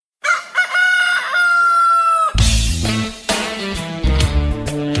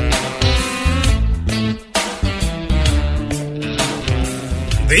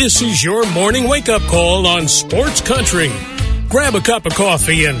This is your morning wake-up call on Sports Country. Grab a cup of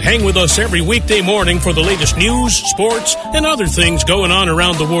coffee and hang with us every weekday morning for the latest news, sports, and other things going on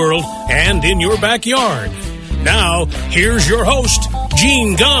around the world and in your backyard. Now, here's your host,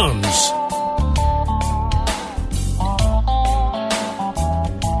 Gene Gumbs.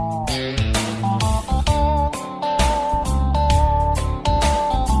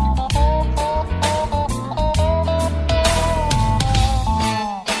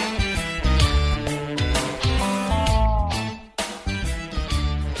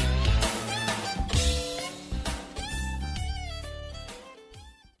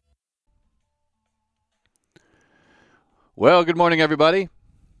 Well, good morning, everybody.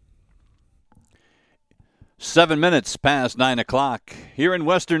 7 minutes past 9 o'clock here in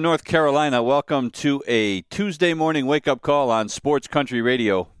Western North Carolina. Welcome to a Tuesday morning wake-up call on Sports Country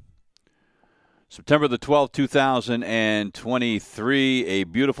Radio. September the 12th, 2023, a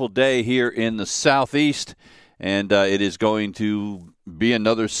beautiful day here in the southeast, and it is going to be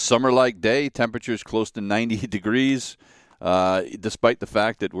another summer-like day. Temperatures close to 90 degrees. Despite the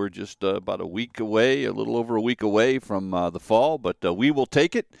fact that we're just about a week away, a little over a week away from the fall, but we will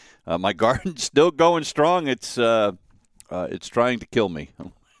take it. My garden's still going strong. It's trying to kill me,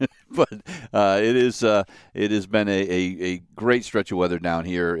 but it has been a great stretch of weather down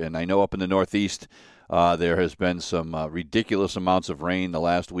here, and I know up in the Northeast there has been some ridiculous amounts of rain the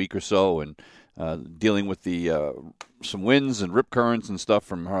last week or so, and dealing with the some winds and rip currents and stuff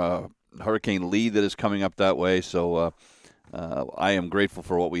from Hurricane Lee that is coming up that way. So. I am grateful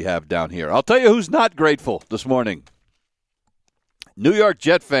for what we have down here. I'll tell you who's not grateful this morning. New York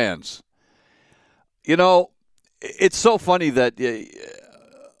Jet fans. You know, it's so funny that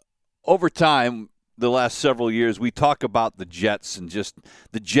over time, the last several years, we talk about the Jets and just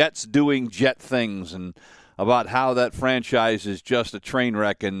the Jets doing Jet things and about how that franchise is just a train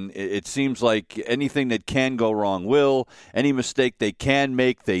wreck, and it seems like anything that can go wrong will. Any mistake they can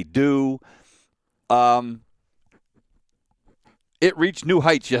make, they do. It reached new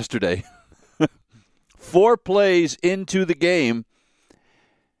heights yesterday. 4 plays into the game,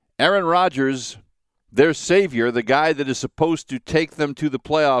 Aaron Rodgers, their savior, the guy that is supposed to take them to the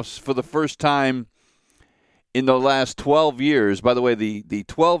playoffs for the first time in the last 12 years. By the way, the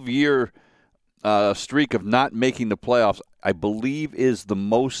 12-year streak of not making the playoffs, I believe, is the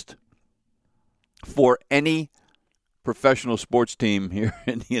most for any professional sports team here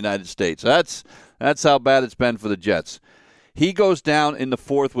in the United States. That's how bad it's been for the Jets. He goes down in the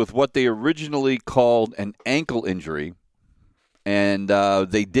fourth with what they originally called an ankle injury, and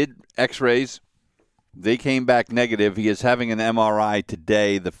they did x-rays. They came back negative. He is having an MRI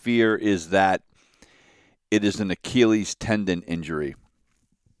today. The fear is that it is an Achilles tendon injury.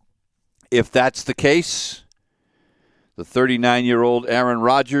 If that's the case, the 39-year-old Aaron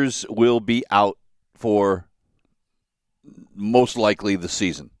Rodgers will be out for most likely the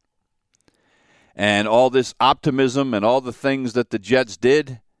season. And all this optimism and all the things that the Jets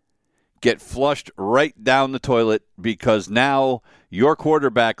did get flushed right down the toilet because now your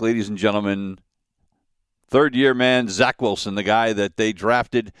quarterback, ladies and gentlemen, third-year man Zach Wilson, the guy that they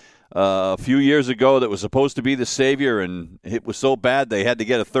drafted a few years ago that was supposed to be the savior, and it was so bad they had to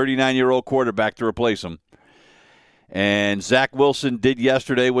get a 39-year-old quarterback to replace him. And Zach Wilson did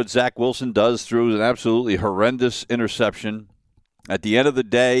yesterday what Zach Wilson does through an absolutely horrendous interception. At the end of the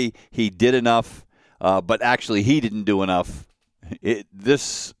day, he did enough, but actually he didn't do enough.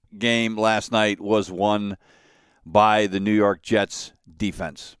 This game last night was won by the New York Jets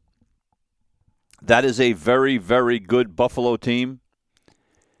defense. That is a very, very good Buffalo team,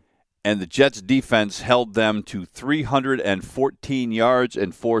 and the Jets defense held them to 314 yards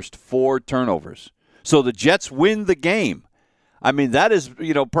and forced 4 turnovers. So the Jets win the game. I mean, that is,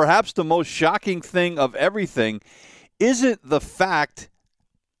 perhaps the most shocking thing of everything isn't the fact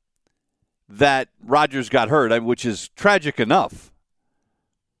that Rodgers got hurt, which is tragic enough,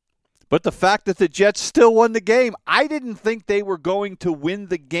 but the fact that the Jets still won the game. I didn't think they were going to win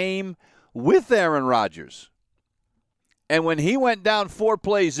the game with Aaron Rodgers. And when he went down 4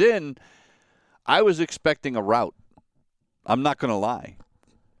 plays in, I was expecting a rout. I'm not going to lie.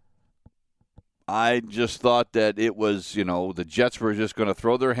 I just thought that it was, the Jets were just going to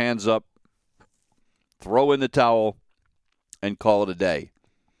throw their hands up, throw in the towel, and call it a day.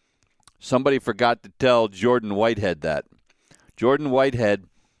 Somebody forgot to tell Jordan Whitehead that. Jordan Whitehead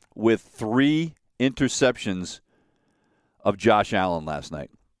with 3 interceptions of Josh Allen last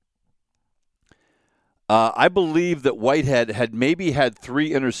night. I believe that Whitehead had maybe had 3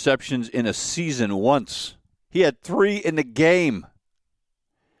 interceptions in a season once. He had 3 in the game.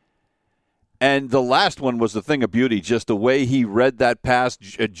 And the last one was the thing of beauty, just the way he read that pass,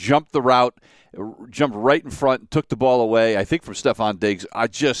 jumped the route, jumped right in front, and took the ball away, I think from Stephon Diggs.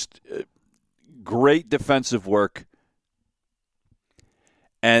 Great defensive work.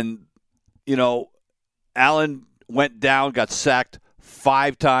 And, Allen went down, got sacked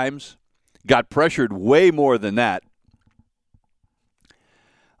 5 times, got pressured way more than that.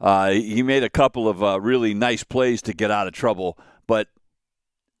 He made a couple of really nice plays to get out of trouble, but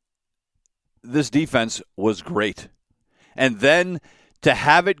this defense was great. And then to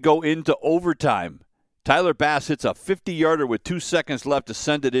have it go into overtime, Tyler Bass hits a 50-yarder with 2 seconds left to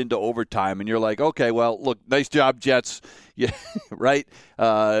send it into overtime, and you're like, okay, well, look, nice job, Jets. Yeah, right?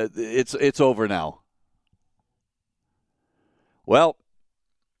 It's over now. Well,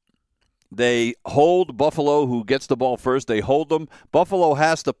 they hold Buffalo, who gets the ball first. They hold them. Buffalo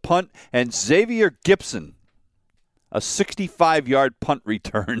has to punt, and Xavier Gipson, a 65-yard punt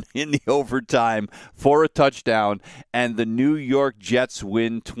return in the overtime for a touchdown, and the New York Jets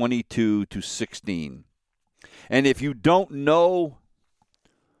win 22-16. And if you don't know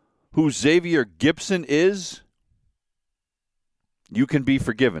who Xavier Gipson is, you can be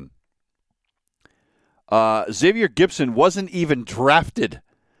forgiven. Xavier Gipson wasn't even drafted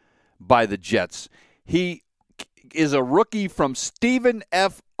by the Jets. He is a rookie from Stephen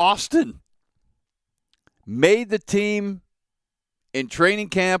F. Austin. Made the team in training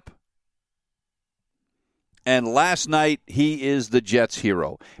camp, and last night he is the Jets'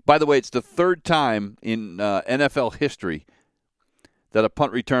 hero. By the way, it's the 3rd time in NFL history that a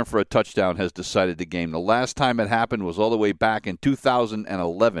punt return for a touchdown has decided the game. The last time it happened was all the way back in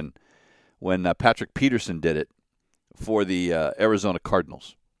 2011 when Patrick Peterson did it for the Arizona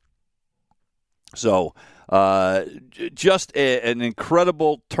Cardinals. So just an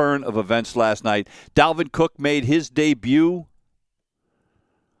incredible turn of events last night. Dalvin Cook made his debut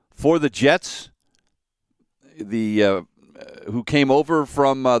for the Jets, who came over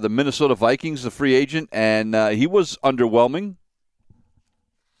from the Minnesota Vikings, the free agent, and he was underwhelming,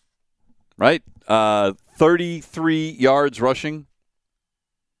 right? 33 yards rushing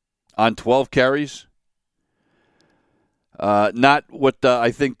on 12 carries. Not what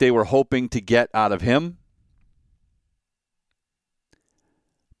I think they were hoping to get out of him.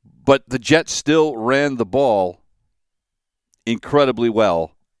 But the Jets still ran the ball incredibly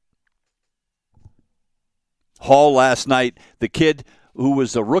well. Hall last night, the kid who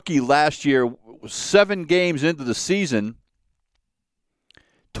was a rookie last year, 7 games into the season,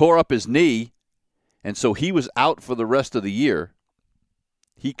 tore up his knee, and so he was out for the rest of the year.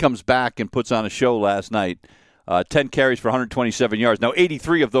 He comes back and puts on a show last night. 10 carries for 127 yards. Now,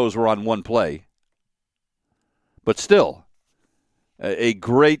 83 of those were on one play. But still, a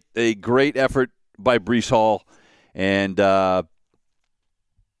great effort by Breece Hall. And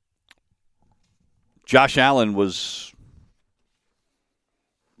Josh Allen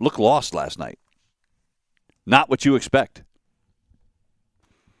looked lost last night. Not what you expect.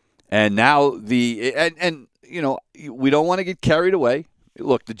 And now we don't want to get carried away.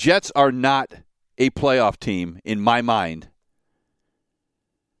 Look, the Jets are not a playoff team, in my mind,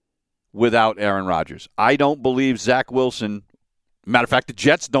 without Aaron Rodgers. I don't believe Zach Wilson. Matter of fact, the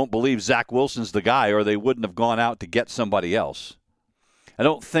Jets don't believe Zach Wilson's the guy, or they wouldn't have gone out to get somebody else. I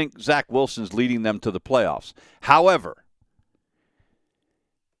don't think Zach Wilson's leading them to the playoffs. However,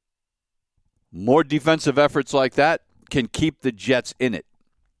 more defensive efforts like that can keep the Jets in it.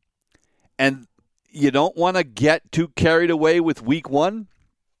 And you don't want to get too carried away with week 1.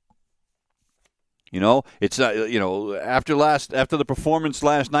 It's after the performance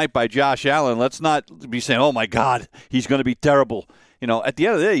last night by Josh Allen, let's not be saying, "Oh my God, he's going to be terrible." At the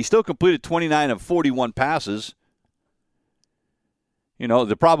end of the day, he still completed 29 of 41 passes.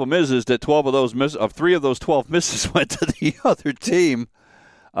 The problem is that 3 of those 12 misses went to the other team.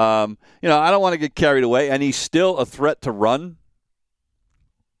 I don't want to get carried away, and he's still a threat to run.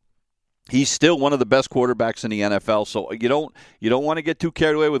 He's still one of the best quarterbacks in the NFL, so you don't want to get too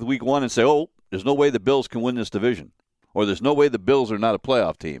carried away with week 1 and say, "Oh, there's no way the Bills can win this division," or "There's no way the Bills are not a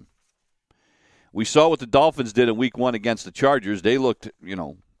playoff team." We saw what the Dolphins did in week 1 against the Chargers. They looked,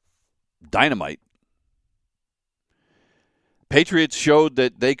 dynamite. Patriots showed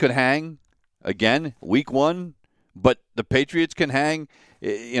that they could hang again week 1, but the Patriots can hang,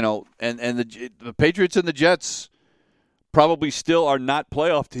 and the Patriots and the Jets probably still are not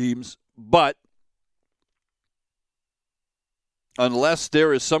playoff teams, but unless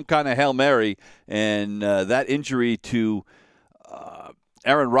there is some kind of Hail Mary, and that injury to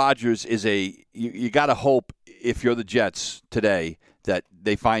Aaron Rodgers is you got to hope, if you're the Jets today, that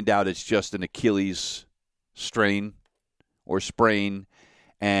they find out it's just an Achilles strain or sprain,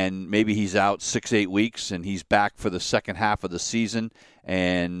 and maybe he's out 6-8 weeks, and he's back for the second half of the season,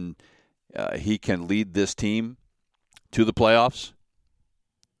 and he can lead this team to the playoffs.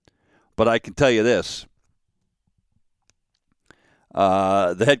 But I can tell you this.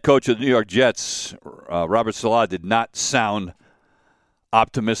 The head coach of the New York Jets, Robert Saleh, did not sound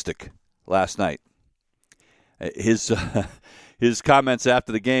optimistic last night. His comments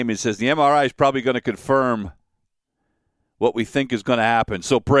after the game, he says, the MRI is probably going to confirm what we think is going to happen.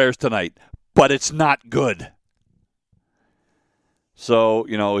 So prayers tonight. But it's not good. So,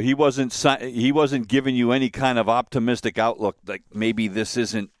 he wasn't giving you any kind of optimistic outlook like maybe this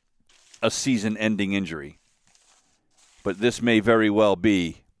isn't a season-ending injury. But this may very well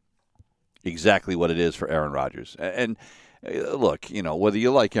be exactly what it is for Aaron Rodgers. And look, whether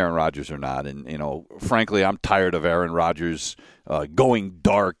you like Aaron Rodgers or not, and, frankly, I'm tired of Aaron Rodgers going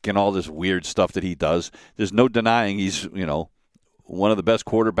dark and all this weird stuff that he does. There's no denying he's, one of the best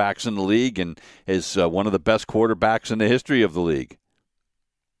quarterbacks in the league and is one of the best quarterbacks in the history of the league.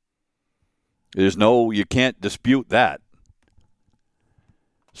 You can't dispute that.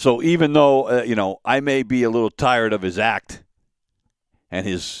 So even though, I may be a little tired of his act and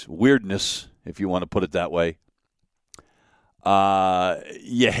his weirdness, if you want to put it that way,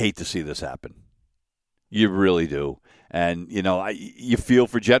 you hate to see this happen. You really do. And, you feel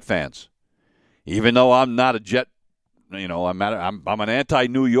for Jet fans. Even though I'm not a Jet, I'm an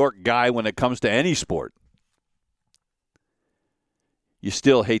anti-New York guy when it comes to any sport. You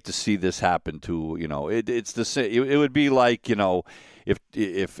still hate to see this happen to, it's the same. It would be like, if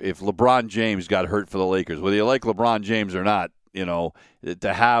LeBron James got hurt for the Lakers, whether you like LeBron James or not,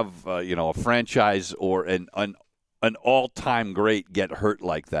 to have, a franchise or an all-time great get hurt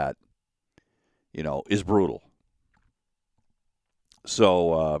like that, is brutal.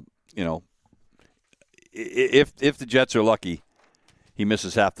 So, if the Jets are lucky, he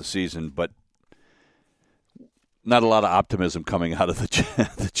misses half the season, but not a lot of optimism coming out of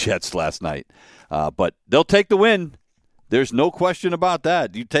the Jets last night. But they'll take the win. There's no question about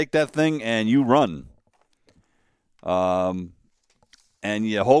that. You take that thing and you run. And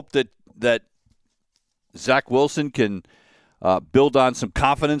you hope that Zach Wilson can build on some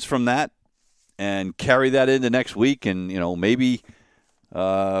confidence from that and carry that into next week and, maybe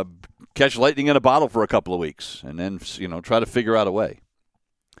catch lightning in a bottle for a couple of weeks and then, try to figure out a way.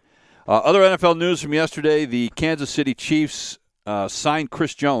 Other NFL news from yesterday, the Kansas City Chiefs signed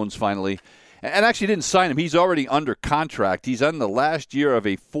Chris Jones finally. And actually didn't sign him. He's already under contract. He's on the last year of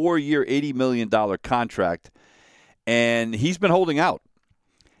a 4-year, $80 million contract. And he's been holding out.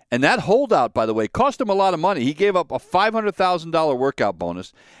 And that holdout, by the way, cost him a lot of money. He gave up a $500,000 workout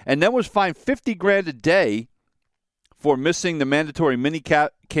bonus and then was fined $50,000 a day for missing the mandatory mini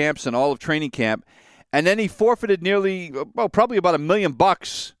camps and all of training camp. And then he forfeited probably about $1 million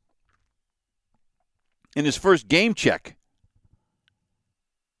in his first game check.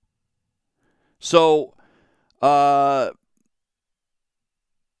 So, the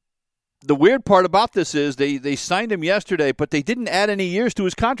weird part about this is they signed him yesterday, but they didn't add any years to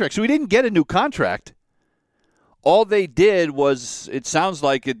his contract. So he didn't get a new contract. All they did was, it sounds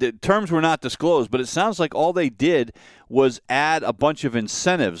like, the terms were not disclosed, but it sounds like all they did was add a bunch of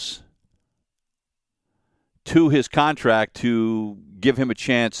incentives to his contract to give him a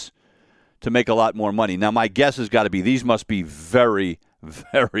chance to make a lot more money. Now, my guess has got to be these must be very,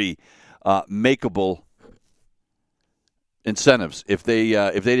 very makeable incentives if they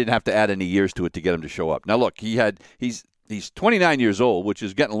didn't have to add any years to it to get him to show up. Now, look, he's 29 years old, which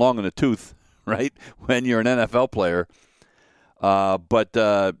is getting long in the tooth, right, when you're an NFL player. But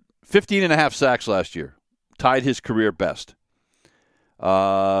 15 and a half sacks last year, tied his career best.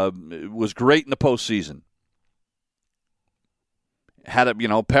 Was great in the postseason. Had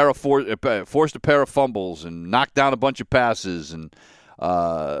forced a pair of fumbles and knocked down a bunch of passes and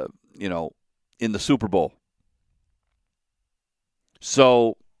in the Super Bowl.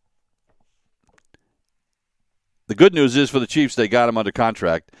 So the good news is for the Chiefs, they got him under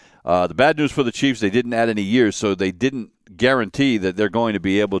contract. The bad news for the Chiefs, they didn't add any years, so they didn't guarantee that they're going to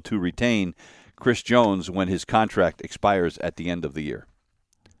be able to retain Chris Jones when his contract expires at the end of the year.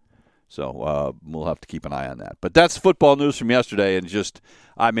 So we'll have to keep an eye on that. But that's football news from yesterday, and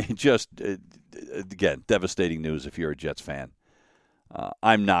again, devastating news if you're a Jets fan.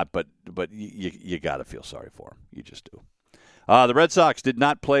 I'm not, but you got to feel sorry for him. You just do. The Red Sox did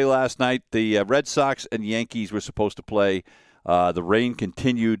not play last night. The Red Sox and Yankees were supposed to play. The rain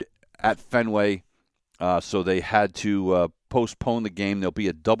continued at Fenway, so they had to postpone the game. There'll be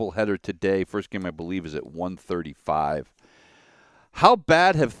a doubleheader today. First game, I believe, is at 1:35. How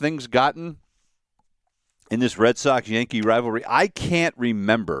bad have things gotten in this Red Sox-Yankee rivalry. I can't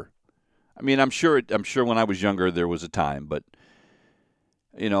remember. I mean, I'm sure when I was younger there was a time, but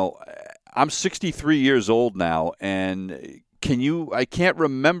I'm 63 years old now, and I can't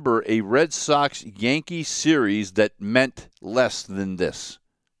remember a Red Sox-Yankee series that meant less than this.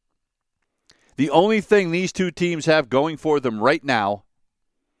 The only thing these two teams have going for them right now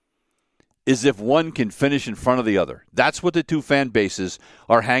is if one can finish in front of the other. That's what the two fan bases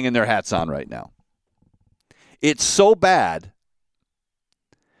are hanging their hats on right now. It's so bad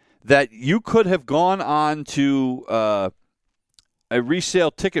that you could have gone on to a resale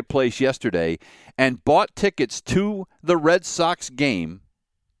ticket place yesterday and bought tickets to the Red Sox game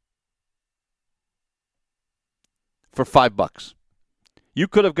for $5. You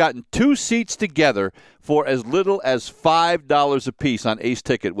could have gotten 2 seats together for as little as $5 a piece on Ace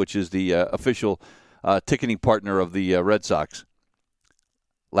Ticket, which is the official ticketing partner of the Red Sox,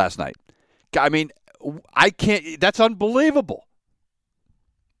 last night. I mean, I can't. That's unbelievable.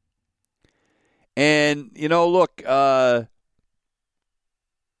 And, look, the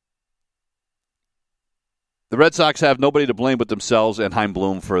Red Sox have nobody to blame but themselves and Chaim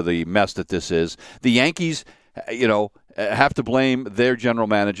Bloom for the mess that this is. The Yankees, have to blame their general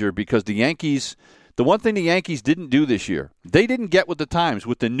manager because the one thing the Yankees didn't do this year, they didn't get with the times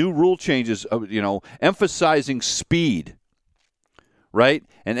with the new rule changes of, emphasizing speed, right?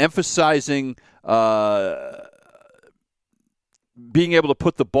 And emphasizing being able to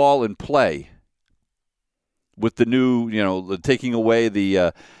put the ball in play with the new, the taking away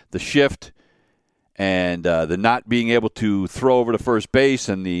the shift and the not being able to throw over to first base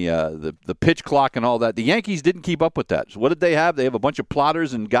and the pitch clock and all that. The Yankees didn't keep up with that. So what did they have? They have a bunch of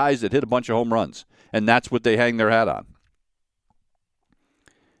plotters and guys that hit a bunch of home runs, and that's what they hang their hat on.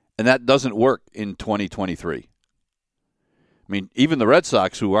 And that doesn't work in 2023. I mean, even the Red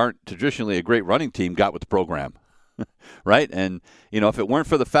Sox, who aren't traditionally a great running team, got with the program, right? And, if it weren't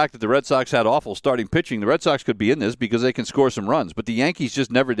for the fact that the Red Sox had awful starting pitching, the Red Sox could be in this because they can score some runs. But the Yankees just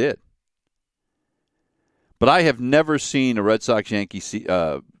never did. But I have never seen a Red Sox-Yankee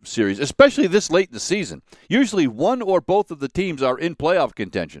series, especially this late in the season. Usually one or both of the teams are in playoff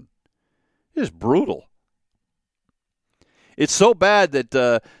contention. It is brutal. It's so bad that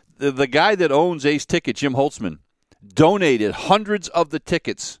the guy that owns Ace Ticket, Jim Holtzman, donated hundreds of the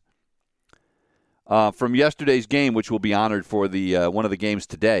tickets from yesterday's game, which will be honored for the one of the games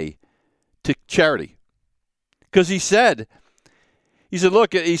today, to charity. Because he said,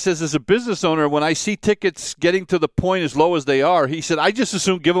 look, he says, as a business owner, when I see tickets getting to the point as low as they are, he said, I just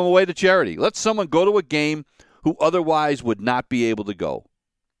assume give them away to charity. Let someone go to a game who otherwise would not be able to go.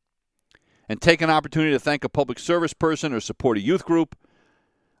 And take an opportunity to thank a public service person or support a youth group.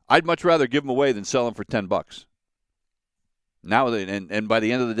 I'd much rather give them away than sell them for $10. Now, and by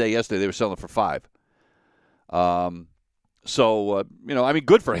the end of the day yesterday, they were selling for $5.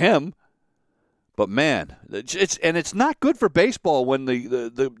 Good for him. But, man, it's not good for baseball when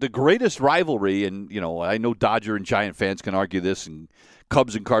the greatest rivalry, and, I know Dodger and Giant fans can argue this, and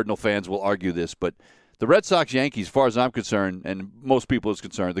Cubs and Cardinal fans will argue this, but the Red Sox-Yankees, as far as I'm concerned, and most people is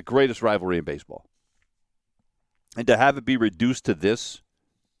concerned, the greatest rivalry in baseball. And to have it be reduced to this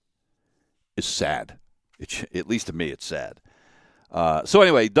is sad. At least to me, it's sad. So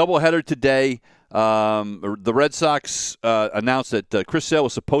anyway, doubleheader today. The Red Sox announced that Chris Sale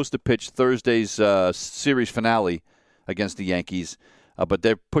was supposed to pitch Thursday's series finale against the Yankees, but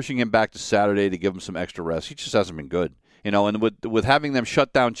they're pushing him back to Saturday to give him some extra rest. He just hasn't been good, and with having them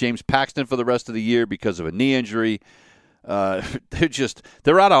shut down James Paxton for the rest of the year because of a knee injury,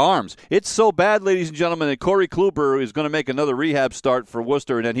 they're out of arms. It's so bad, ladies and gentlemen, that Corey Kluber is going to make another rehab start for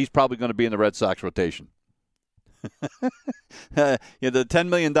Worcester, and then he's probably going to be in the Red Sox rotation. The $10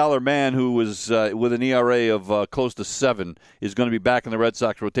 million man who was with an ERA of close to 7 is going to be back in the Red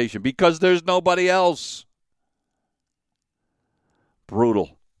Sox rotation because there's nobody else.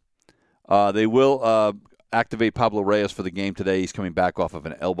 Brutal. They will activate Pablo Reyes for the game today. He's coming back off of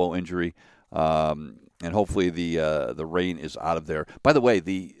an elbow injury, and hopefully the rain is out of there. By the way,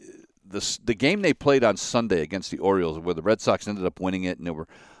 the game they played on Sunday against the Orioles, where the Red Sox ended up winning it, and there were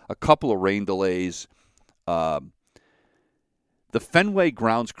a couple of rain delays. The Fenway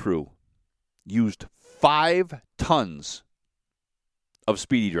grounds crew used 5 tons of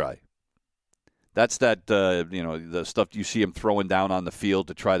Speedy Dry. That's the stuff you see them throwing down on the field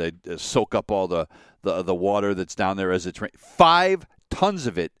to try to soak up all the water that's down there as it's rain. 5 tons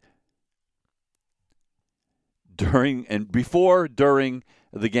of it during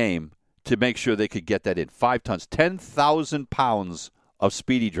the game to make sure they could get that in. 5 tons, 10,000 pounds of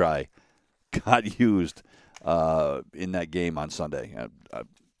Speedy Dry got used in that game on Sunday.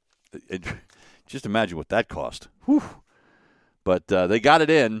 Just imagine what that cost. Whew. But they got it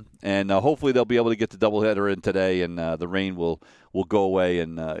in, and hopefully they'll be able to get the doubleheader in today, and the rain will go away.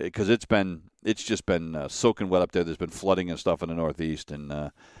 And because it's just been soaking wet up there. There's been flooding and stuff in the Northeast,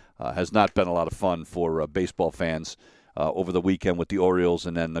 and has not been a lot of fun for baseball fans over the weekend with the Orioles.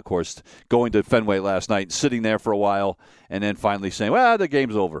 And then, of course, going to Fenway last night, sitting there for a while, and then finally saying, well, the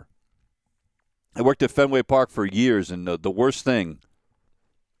game's over. I worked at Fenway Park for years, and the worst thing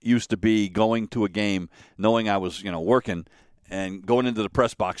used to be going to a game knowing I was working and going into the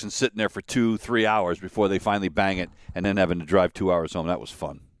press box and sitting there for 2-3 hours before they finally bang it, and then having to drive 2 hours home. That was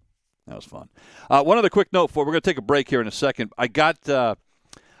fun. One other quick note we're going to take a break here in a second. I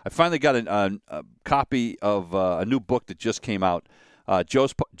finally got a copy of a new book that just came out. Joe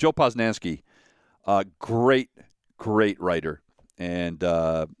Posnanski, great writer, and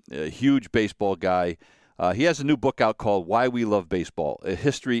a huge baseball guy. He has a new book out called Why We Love Baseball, A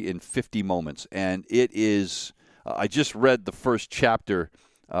History in 50 Moments. And it is, I just read the first chapter,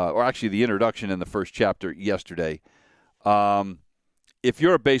 or actually the introduction in the first chapter yesterday. If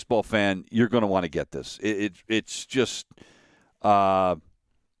you're a baseball fan, you're going to want to get this. It's just,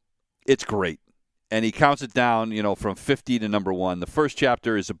 it's great. And he counts it down, from 50 to number 1. The first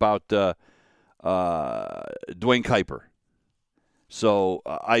chapter is about Duane Kuiper. So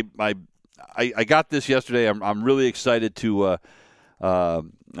I got this yesterday. I'm really excited to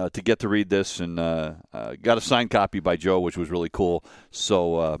get to read this, and got a signed copy by Joe, which was really cool.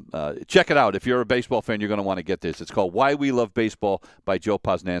 So check it out. If you're a baseball fan, you're going to want to get this. It's called Why We Love Baseball by Joe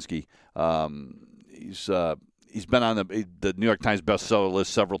Posnanski. He's been on the New York Times bestseller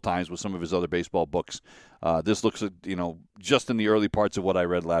list several times with some of his other baseball books. This looks, just in the early parts of what I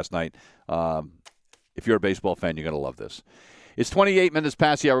read last night. If you're a baseball fan, you're going to love this. It's 28 minutes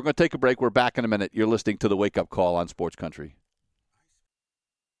past the hour. We're going to take a break. We're back in a minute. You're listening to the Wake Up Call on Sports Country.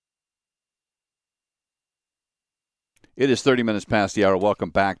 It is 30 minutes past the hour.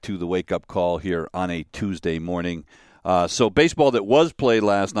 Welcome back to the Wake Up Call here on a Tuesday morning. So baseball that was played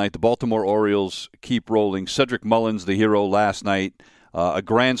last night, the Baltimore Orioles keep rolling. Cedric Mullins, the hero last night, a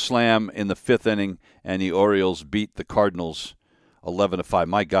grand slam in the 5th inning, and the Orioles beat the Cardinals 11-5.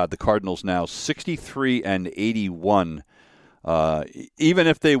 My God, the Cardinals now 63-81. Even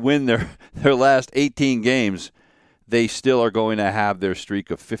if they win their last 18 games, they still are going to have their streak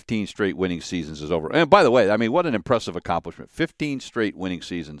of 15 straight winning seasons is over. And by the way, I mean, what an impressive accomplishment. 15 straight winning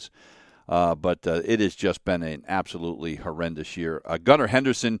seasons. But it has just been an absolutely horrendous year. Gunnar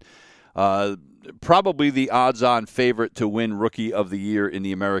Henderson, probably the odds-on favorite to win Rookie of the Year in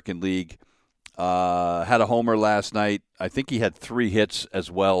the American League, had a homer last night. I think he had 3 hits as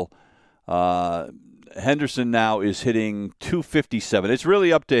well. Henderson now is hitting .257. It's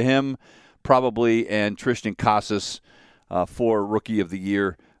really up to him, probably, and Tristan Casas for Rookie of the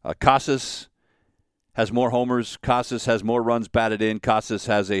Year. Casas has more homers. Casas has more runs batted in. Casas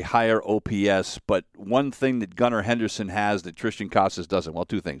has a higher OPS. But one thing that Gunnar Henderson has that Tristan Casas doesn't, well,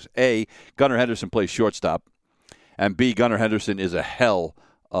 2 things. A, Gunnar Henderson plays shortstop. And B, Gunnar Henderson is a hell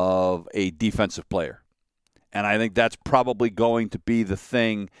of a defensive player. And I think that's probably going to be the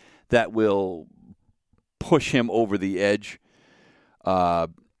thing that will push him over the edge.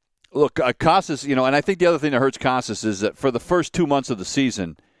 Look, Casas, and I think the other thing that hurts Casas is that for the first 2 months of the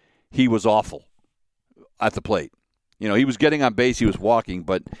season, he was awful at the plate. He was getting on base, he was walking,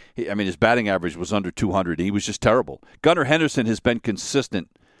 but his batting average was under 200. He was just terrible. Gunnar Henderson has been consistent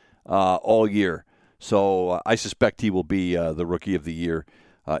all year, so I suspect he will be the Rookie of the Year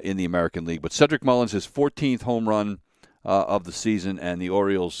in the American League. But Cedric Mullins, his 14th home run of the season, and the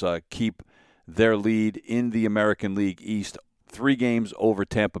Orioles keep their lead in the American League East, 3 games over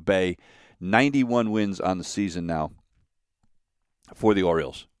Tampa Bay, 91 wins on the season now for the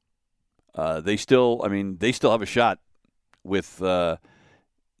Orioles. They still have a shot with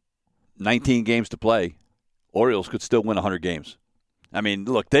 19 games to play. Orioles could still win 100 games.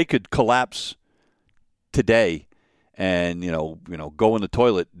 Look, they could collapse today and, go in the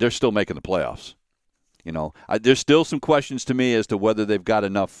toilet. They're still making the playoffs. There's still some questions to me as to whether they've got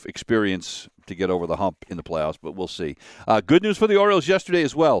enough experience to get over the hump in the playoffs, but we'll see. Good news for the Orioles yesterday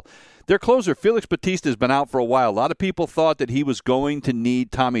as well. Their closer, Felix Bautista, has been out for a while. A lot of people thought that he was going to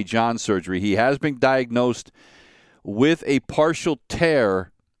need Tommy John surgery. He has been diagnosed with a partial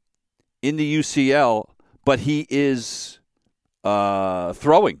tear in the UCL, but he is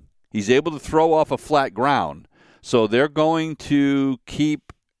throwing. He's able to throw off a flat ground. So they're going to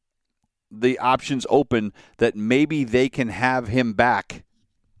keep the options open that maybe they can have him back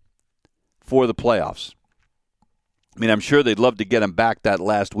for the playoffs. I'm sure they'd love to get him back that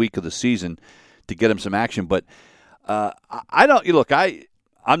last week of the season to get him some action, but I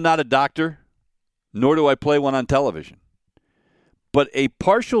I'm not a doctor, nor do I play one on television. But a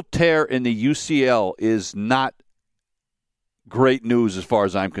partial tear in the UCL is not great news as far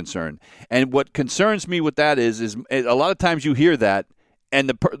as I'm concerned. And what concerns me with that is a lot of times you hear that, and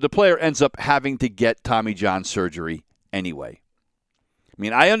the player ends up having to get Tommy John surgery anyway. I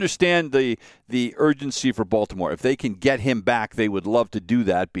mean, I understand the urgency for Baltimore. If they can get him back, they would love to do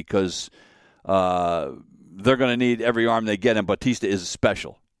that because they're going to need every arm they get, and Bautista is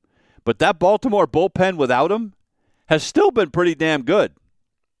special. But that Baltimore bullpen without him has still been pretty damn good.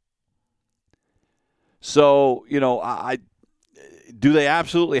 So, do they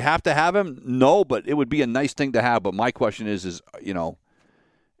absolutely have to have him? No, but it would be a nice thing to have. But my question is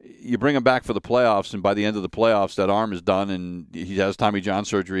you bring him back for the playoffs, and by the end of the playoffs, that arm is done, and he has Tommy John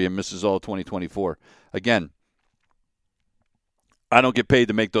surgery and misses all of 2024. Again, I don't get paid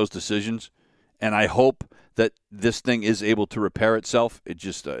to make those decisions, and I hope that this thing is able to repair itself. It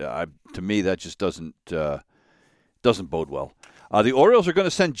just, to me, that just doesn't bode well. The Orioles are going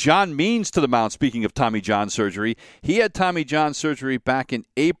to send John Means to the mound, speaking of Tommy John surgery. He had Tommy John surgery back in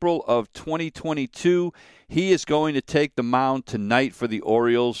April of 2022. He is going to take the mound tonight for the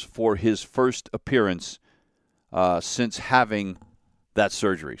Orioles for his first appearance since having that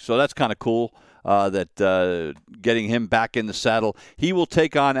surgery. So that's kind of cool that getting him back in the saddle. He will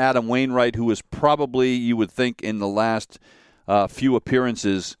take on Adam Wainwright, who is probably, you would think, in the last few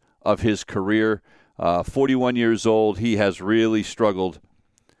appearances of his career. 41 years old. He has really struggled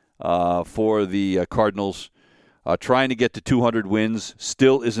for the Cardinals. Trying to get to 200 wins,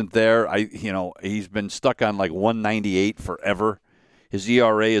 still isn't there. He's been stuck on like 198 forever. His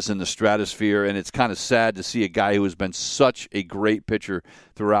ERA is in the stratosphere, and it's kind of sad to see a guy who has been such a great pitcher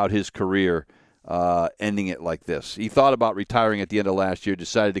throughout his career ending it like this. He thought about retiring at the end of last year,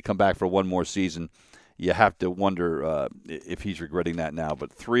 decided to come back for one more season. You have to wonder if he's regretting that now. But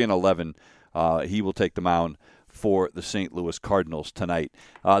 3-11. He will take the mound for the St. Louis Cardinals tonight.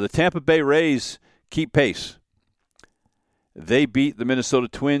 The Tampa Bay Rays keep pace. They beat the Minnesota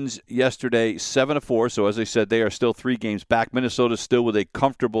Twins yesterday 7-4. So as I said, they are still 3 games back. Minnesota still with a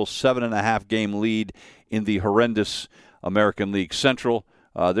comfortable 7.5 game lead in the horrendous American League Central.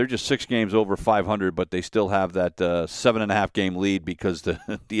 They're just 6 games over 500, but they still have that 7.5 game lead because the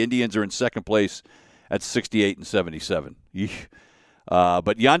Indians are in second place at 68 and 77.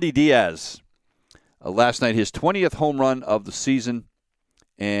 But Yandy Diaz, last night, his 20th home run of the season,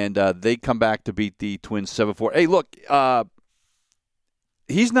 and they come back to beat the Twins 7-4. Hey, look,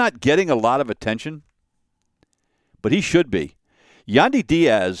 he's not getting a lot of attention, but he should be. Yandy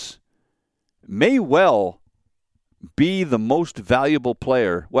Diaz may well be the most valuable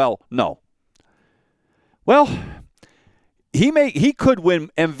player. Well, no. Well, he could win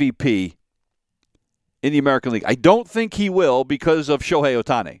MVP in the American League. I don't think he will because of Shohei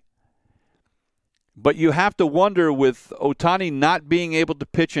Ohtani. But you have to wonder with Ohtani not being able to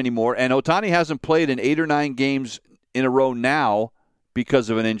pitch anymore, and Ohtani hasn't played in 8 or 9 games in a row now because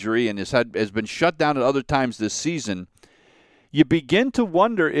of an injury and has been shut down at other times this season, you begin to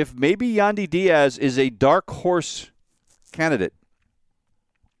wonder if maybe Yandy Diaz is a dark horse candidate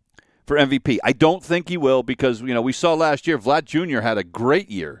for MVP. I don't think he will because, we saw last year Vlad Jr. had a great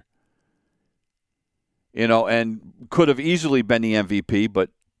year. And could have easily been the MVP, but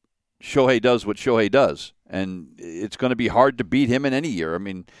Shohei does what Shohei does, and it's going to be hard to beat him in any year.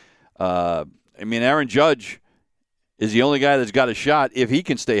 Aaron Judge is the only guy that's got a shot if he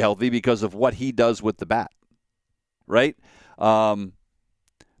can stay healthy because of what he does with the bat, right?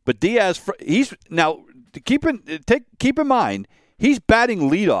 But Diaz, he's now keep in mind he's batting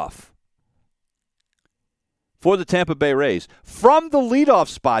leadoff for the Tampa Bay Rays. From the leadoff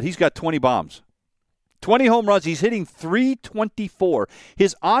spot, he's got 20 bombs. 20 home runs. He's hitting .324.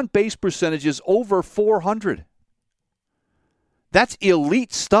 His on-base percentage is over 400. That's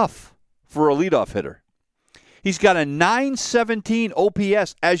elite stuff for a leadoff hitter. He's got a .917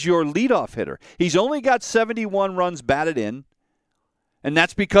 OPS as your leadoff hitter. He's only got 71 runs batted in, and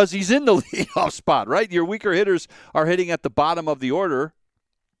that's because he's in the leadoff spot, right? Your weaker hitters are hitting at the bottom of the order.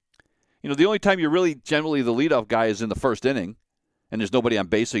 The only time you're really generally the leadoff guy is in the first inning. And there's nobody on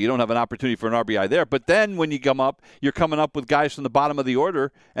base, so you don't have an opportunity for an RBI there. But then when you come up, you're coming up with guys from the bottom of the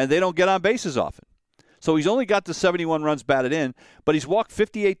order, and they don't get on base as often. So he's only got the 71 runs batted in, but he's walked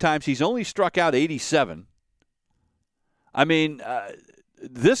 58 times. He's only struck out 87.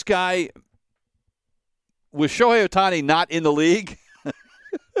 This guy, with Shohei Ohtani not in the league,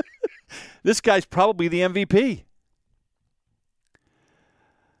 this guy's probably the MVP.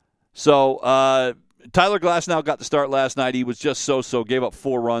 So, Tyler Glasnow got the start last night. He was just so-so, gave up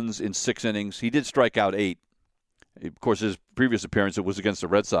 4 runs in 6 innings. He did strike out 8. Of course, his previous appearance, it was against the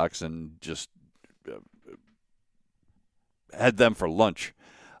Red Sox and just had them for lunch.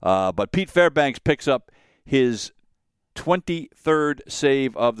 But Pete Fairbanks picks up his 23rd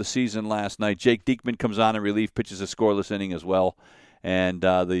save of the season last night. Jake Diekman comes on in relief, pitches a scoreless inning as well. And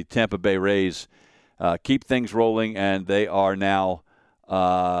the Tampa Bay Rays keep things rolling, and they are now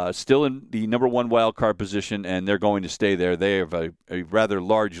still in the number one wild card position, and they're going to stay there. They have a rather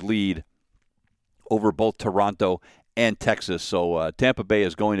large lead over both Toronto and Texas. So Tampa Bay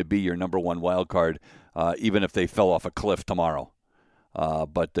is going to be your number one wild card, even if they fell off a cliff tomorrow.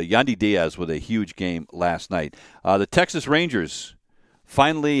 But Yandy Diaz with a huge game last night. The Texas Rangers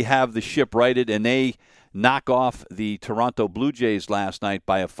finally have the ship righted, and they knock off the Toronto Blue Jays last night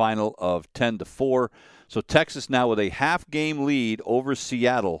by a final of 10-4. So Texas now with a half-game lead over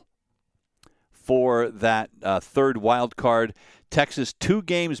Seattle for that third wild card. Texas 2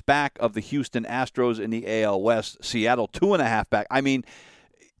 games back of the Houston Astros in the AL West. Seattle 2.5 back. I mean,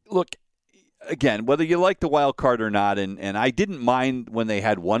 look, again, whether you like the wild card or not, and I didn't mind when they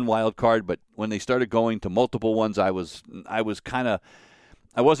had one wild card, but when they started going to multiple ones, I wasn't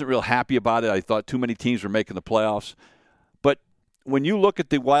real happy about it. I thought too many teams were making the playoffs. But when you look at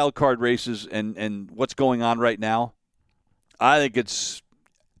the wild card races and what's going on right now, I think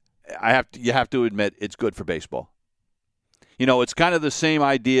you have to admit it's good for baseball. You know, it's kind of the same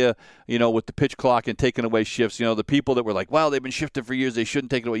idea, you know, with the pitch clock and taking away shifts. You know, the people that were like, well, they've been shifted for years, they shouldn't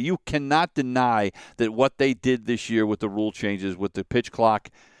take it away. You cannot deny that what they did this year with the rule changes, with the pitch clock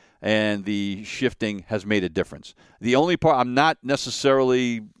and the shifting has made a difference. The only part, I'm not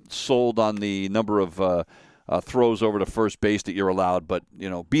necessarily sold on the number of throws over to first base that you're allowed, but,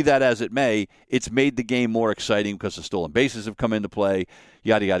 you know, be that as it may, it's made the game more exciting because the stolen bases have come into play,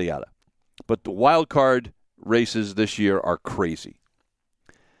 yada, yada, yada. But the wild card races this year are crazy.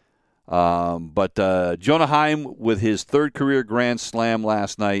 But Jonah Heim with his third career grand slam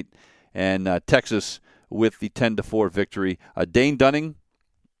last night, and Texas with the 10-4 victory. Dane Dunning,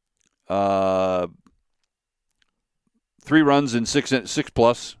 3 runs in 6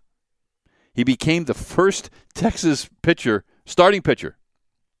 plus. He became the first Texas starting pitcher,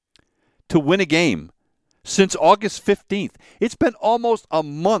 to win a game since August 15th. It's been almost a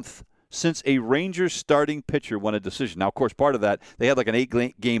month since a Rangers starting pitcher won a decision. Now, of course, part of that, they had like an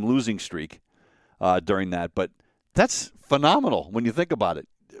 8-game losing streak during that. But that's phenomenal when you think about it.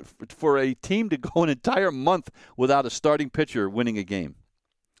 For a team to go an entire month without a starting pitcher winning a game.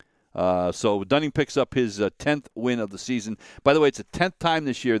 So Dunning picks up his 10th win of the season. By the way, it's the 10th time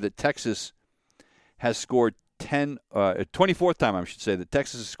this year that Texas has scored 24th time, I should say, that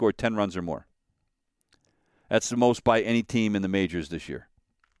Texas has scored 10 runs or more. That's the most by any team in the majors this year.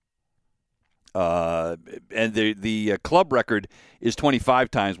 And the club record is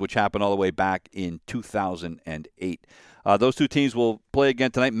 25 times, which happened all the way back in 2008. Those two teams will play again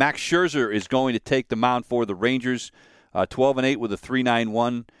tonight. Max Scherzer is going to take the mound for the Rangers, 12-8 with a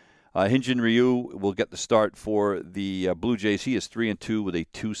 3.91. Hyun-Jin Ryu will get the start for the Blue Jays. He is 3-2 with a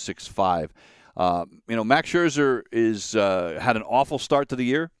 2.65. Max Scherzer is had an awful start to the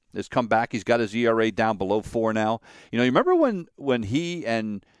year. Has come back. He's got his ERA down below 4 now. You remember when he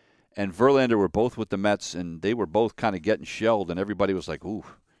and Verlander were both with the Mets, and they were both kind of getting shelled, and everybody was like, ooh,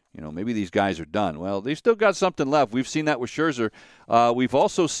 maybe these guys are done. Well, they still got something left. We've seen that with Scherzer. We've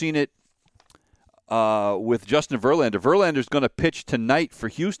also seen it with Justin Verlander. Verlander's going to pitch tonight for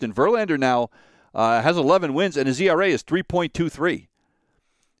Houston. Verlander now has 11 wins, and his ERA is 3.23.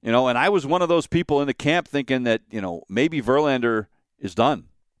 And I was one of those people in the camp thinking that, maybe Verlander is done.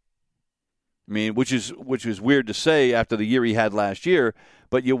 I mean, which is weird to say after the year he had last year,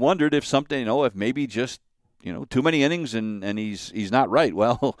 but you wondered if something, if maybe just, too many innings and he's not right.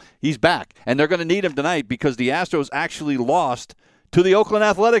 Well, he's back, and they're going to need him tonight because the Astros actually lost to the Oakland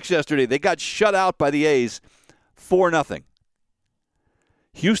Athletics yesterday. They got shut out by the A's 4-0.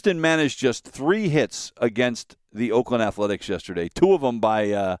 Houston managed just 3 hits against the Oakland Athletics yesterday, 2 of them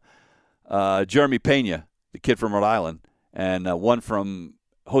by Jeremy Pena, the kid from Rhode Island, and 1 from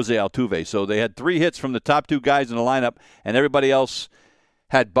Jose Altuve. So they had 3 hits from the top 2 guys in the lineup, and everybody else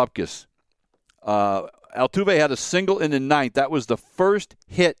had bupkis. Altuve had a single in the 9th. That was the first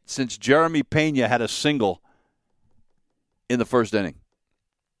hit since Jeremy Pena had a single in the first inning.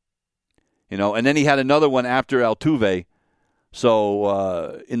 And then he had another one after Altuve,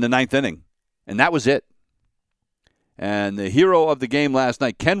 so in the 9th inning. And that was it. And the hero of the game last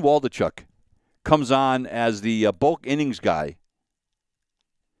night, Ken Waldichuk, comes on as the bulk innings guy.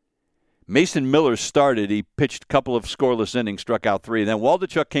 Mason Miller started. He pitched a couple of scoreless innings, struck out 3. And then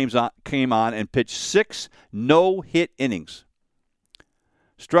Waldichuk came on and pitched 6 no-hit innings.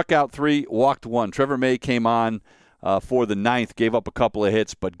 Struck out 3, walked 1. Trevor May came on for the ninth, gave up a couple of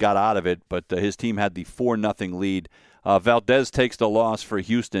hits but got out of it. But his team had the 4-0 lead. Valdez takes the loss for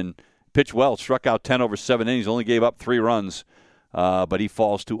Houston. Pitched well, struck out 10 over 7 innings, only gave up 3 runs, but he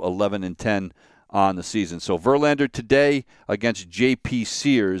falls to 11-10 on the season. So Verlander today against J.P.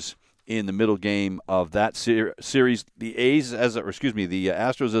 Sears in the middle game of that series. The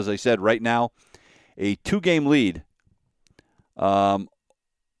Astros, as I said, right now, a 2-game lead over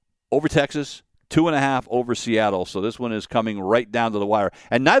Texas, 2.5 over Seattle. So this one is coming right down to the wire.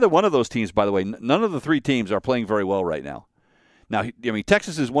 And neither one of those teams, by the way, none of the 3 teams are playing very well right now. Now, I mean,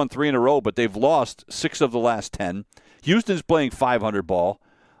 Texas has won 3 in a row, but they've lost 6 of the last 10. Houston's playing 500 ball.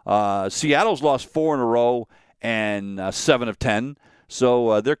 Seattle's lost 4 in a row and 7 of 10.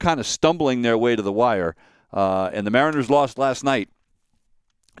 So they're kind of stumbling their way to the wire. And the Mariners lost last night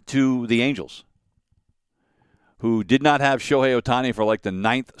to the Angels, who did not have Shohei Ohtani for like the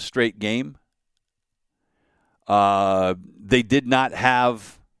 9th straight game. They did not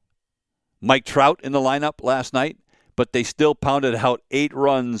have Mike Trout in the lineup last night, but they still pounded out 8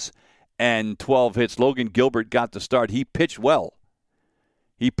 runs and 12 hits. Logan Gilbert got the start. He pitched well.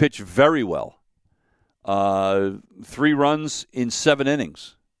 He pitched very well. 3 runs in 7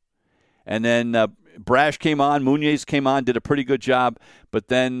 innings. And then Brash came on, Muñoz came on, did a pretty good job, but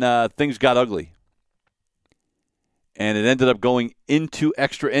then things got ugly. And it ended up going into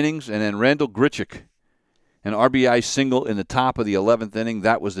extra innings, and then Randall Grichuk, an RBI single in the top of the 11th inning.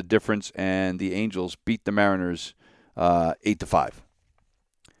 That was the difference, and the Angels beat the Mariners 8-5.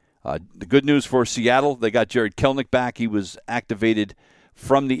 The good news for Seattle, they got Jared Kelenic back. He was activated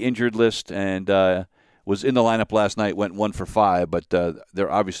from the injured list and was in the lineup last night, went 1 for 5, but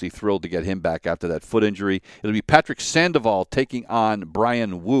they're obviously thrilled to get him back after that foot injury. It'll be Patrick Sandoval taking on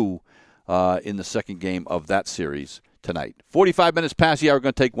Brian Wu in the second game of that series tonight. 45 minutes past the hour. We're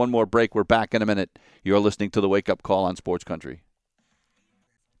going to take one more break. We're back in a minute. You're listening to the Wake Up Call on Sports Country.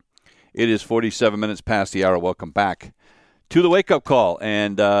 It is 47 minutes past the hour. Welcome back to the Wake Up Call.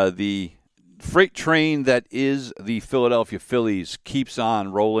 And the freight train that is the Philadelphia Phillies keeps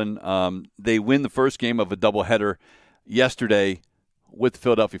on rolling. They win the first game of a doubleheader yesterday with the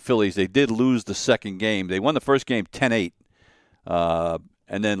Philadelphia Phillies. They did lose the second game. They won the first game 10-8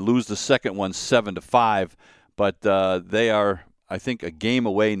 and then lose the second one 7-5. But they are, I think, a game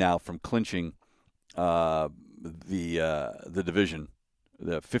away now from clinching the division.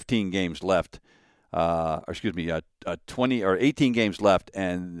 The 15 games left. 20 or 18 games left,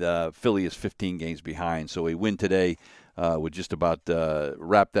 and Philly is 15 games behind. So a win today would just about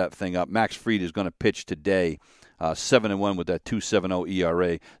wrap that thing up. Max Fried is going to pitch today, 7-1 with that 2.70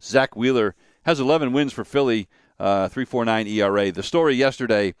 ERA. Zach Wheeler has 11 wins for Philly, 3.49 ERA. The story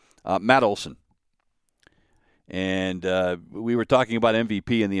yesterday, Matt Olson. And we were talking about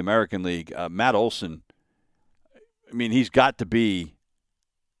MVP in the American League. Matt Olson, I mean, he's got to be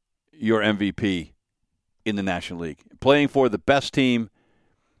your MVP in the National League. Playing for the best team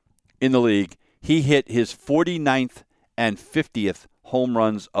in the league, he hit his 49th and 50th home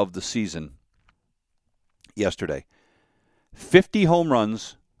runs of the season yesterday. 50 home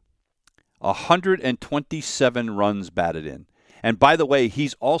runs, 127 runs batted in. And by the way,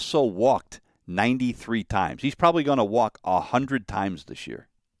 he's also walked 93 times. He's probably going to walk 100 times this year.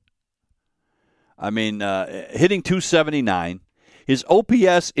 I mean, hitting 279. His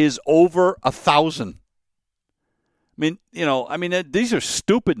OPS is over 1,000. These are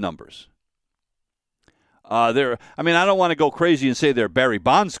stupid numbers. I don't want to go crazy and say they're Barry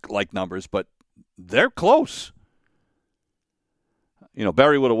Bonds-like numbers, but they're close.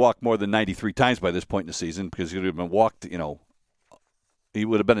 Barry would have walked more than 93 times by this point in the season because he would have been walked, he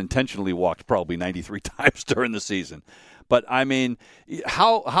would have been intentionally walked probably 93 times during the season. But, I mean,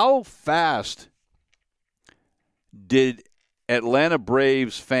 how fast did Atlanta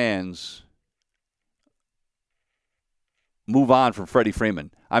Braves fans move on from Freddie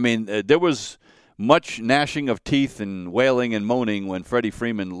Freeman? I mean, there was much gnashing of teeth and wailing and moaning when Freddie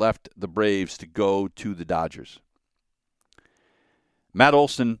Freeman left the Braves to go to the Dodgers. Matt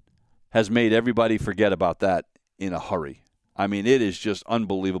Olson has made everybody forget about that in a hurry. I mean, it is just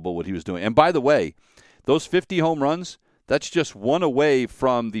unbelievable what he was doing. And by the way, those 50 home runs, that's just one away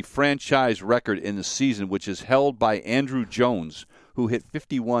from the franchise record in the season, which is held by Andrew Jones, who hit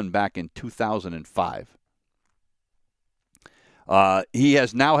 51 back in 2005. He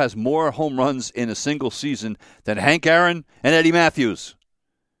now has more home runs in a single season than Hank Aaron and Eddie Matthews.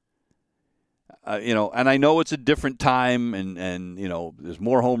 And I know it's a different time, and there's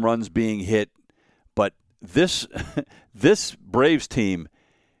more home runs being hit, but this Braves team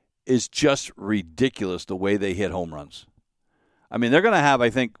is just ridiculous the way they hit home runs. I mean, they're going to have, I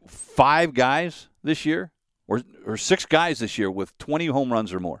think, 5 guys this year or 6 guys this year with 20 home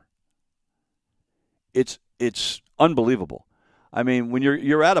runs or more. It's unbelievable. I mean, when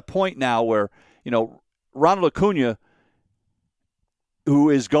you're at a point now where, Ronald Acuna, who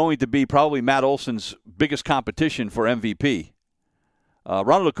is going to be probably Matt Olson's biggest competition for MVP,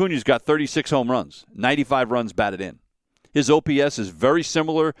 Ronald Acuna's got 36 home runs, 95 runs batted in. His OPS is very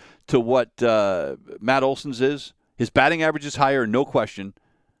similar to what Matt Olson's is. His batting average is higher, no question.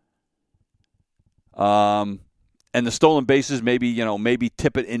 And the stolen bases maybe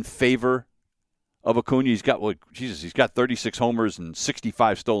tip it in favor of Acuna. He's got 36 homers and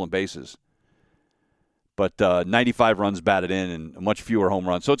 65 stolen bases. But 95 runs batted in and much fewer home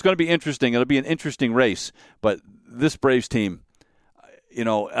runs. So it's going to be interesting. It'll be an interesting race. But this Braves team,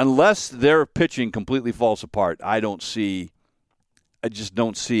 unless their pitching completely falls apart, I just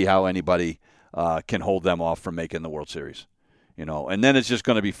don't see how anybody can hold them off from making the World Series. And then it's just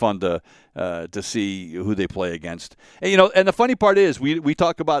going to be fun to see who they play against. And, and the funny part is we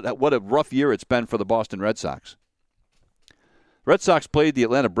talk about what a rough year it's been for the Boston Red Sox. Red Sox played the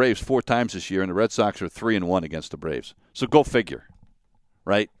Atlanta Braves 4 times this year, and the Red Sox are 3-1 against the Braves. So go figure,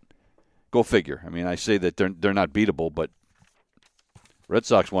 right? Go figure. I mean, I say that they're not beatable, but Red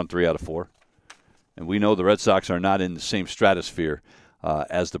Sox won 3 out of 4. And we know the Red Sox are not in the same stratosphere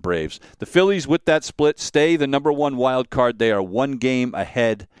as the Braves. The Phillies, with that split, stay the number 1 wild card. They are 2 games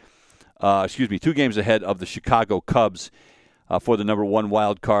ahead of the Chicago Cubs for the number 1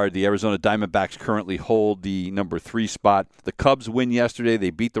 wild card. The Arizona Diamondbacks currently hold the number 3 spot. The Cubs win yesterday. They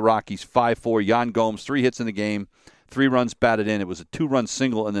beat the Rockies 5-4. Yan Gomes, 3 hits in the game, 3 runs batted in. It was a 2-run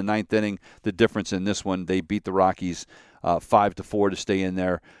single in the 9th inning. The difference in this one, they beat the Rockies 5-4 to stay in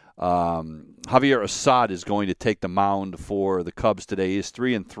there. Javier Assad is going to take the mound for the Cubs today. He is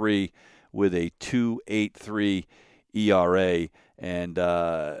 3-3 with a 2.83 ERA, and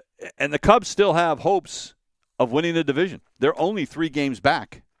the Cubs still have hopes of winning the division. They're only 3 games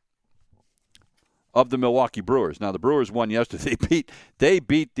back of the Milwaukee Brewers. Now the Brewers won yesterday. They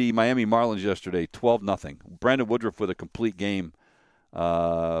beat the Miami Marlins yesterday 12-0. Brandon Woodruff with a complete game,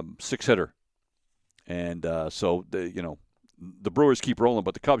 6-hitter, and so the Brewers keep rolling,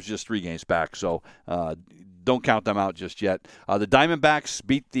 but the Cubs just 3 games back, so don't count them out just yet. The Diamondbacks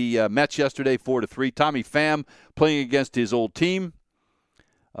beat the Mets yesterday 4-3. Tommy Pham playing against his old team,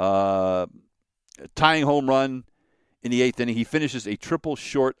 tying home run in the 8th inning. He finishes a triple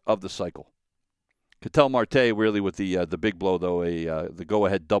short of the cycle. Ketel Marte really with the big blow, though, the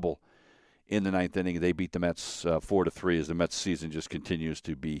go-ahead double in the 9th inning. They beat the Mets 4-3 as the Mets season just continues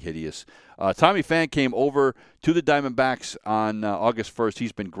to be hideous. Tommy Pham came over to the Diamondbacks on August 1st.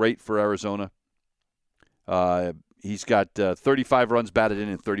 He's been great for Arizona. He's got 35 runs batted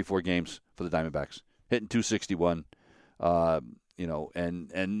in 34 games for the Diamondbacks, hitting .261.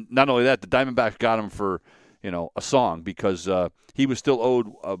 And not only that, the Diamondbacks got him for a song because he was still owed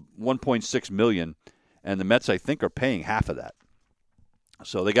 $1.6 million, and the Mets I think are paying half of that.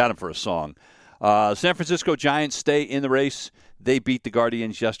 So they got him for a song. San Francisco Giants stay in the race. They beat the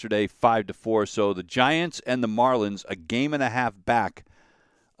Guardians yesterday 5-4. So the Giants and the Marlins a game and a half back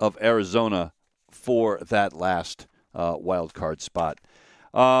of Arizona for that last wild card spot.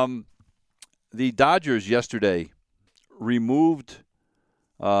 The Dodgers yesterday removed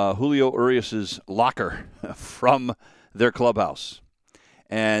Julio Urias' locker from their clubhouse.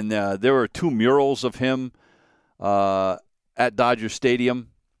 And there were 2 murals of him at Dodger Stadium.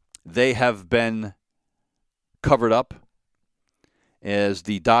 They have been covered up as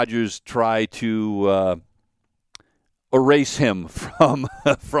the Dodgers try to erase him from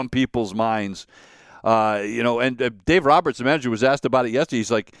people's minds. And Dave Roberts, the manager, was asked about it yesterday.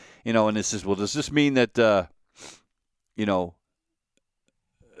 He's like, and this is, well, does this mean that, the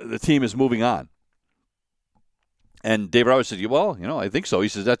team is moving on? And Dave Roberts said, well, I think so. He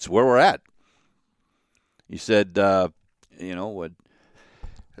says, that's where we're at. He said,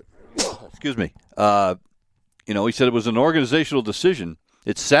 excuse me. He said it was an organizational decision.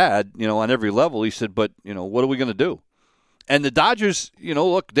 It's sad, on every level. He said, but, what are we going to do? And the Dodgers,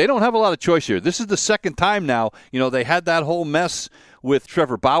 look, they don't have a lot of choice here. This is the second time now. They had that whole mess with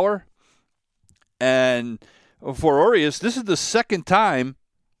Trevor Bauer. And for Urias, this is the second time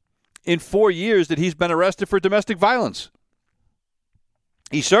in 4 years that he's been arrested for domestic violence.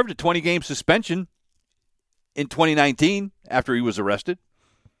 He served a 20-game suspension in 2019 after he was arrested.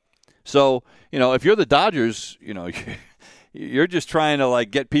 So, if you're the Dodgers, you're just trying to,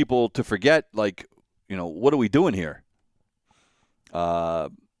 get people to forget, what are we doing here?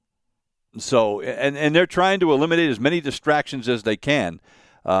 So, and they're trying to eliminate as many distractions as they can.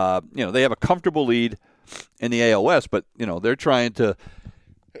 They have a comfortable lead in the AL West, but, they're trying to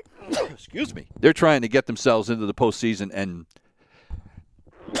excuse me, they're trying to get themselves into the postseason and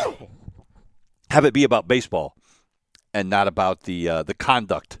have it be about baseball and not about the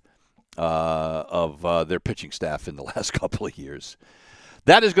conduct of their pitching staff in the last couple of years.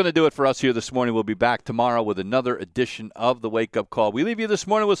 That is going to do it for us here this morning. We'll be back tomorrow with another edition of the Wake Up Call. We leave you this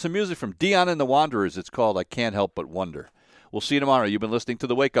morning with some music from Dion and the Wanderers. It's called I Can't Help But Wonder. We'll see you tomorrow. You've been listening to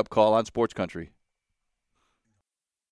the Wake Up Call on Sports Country.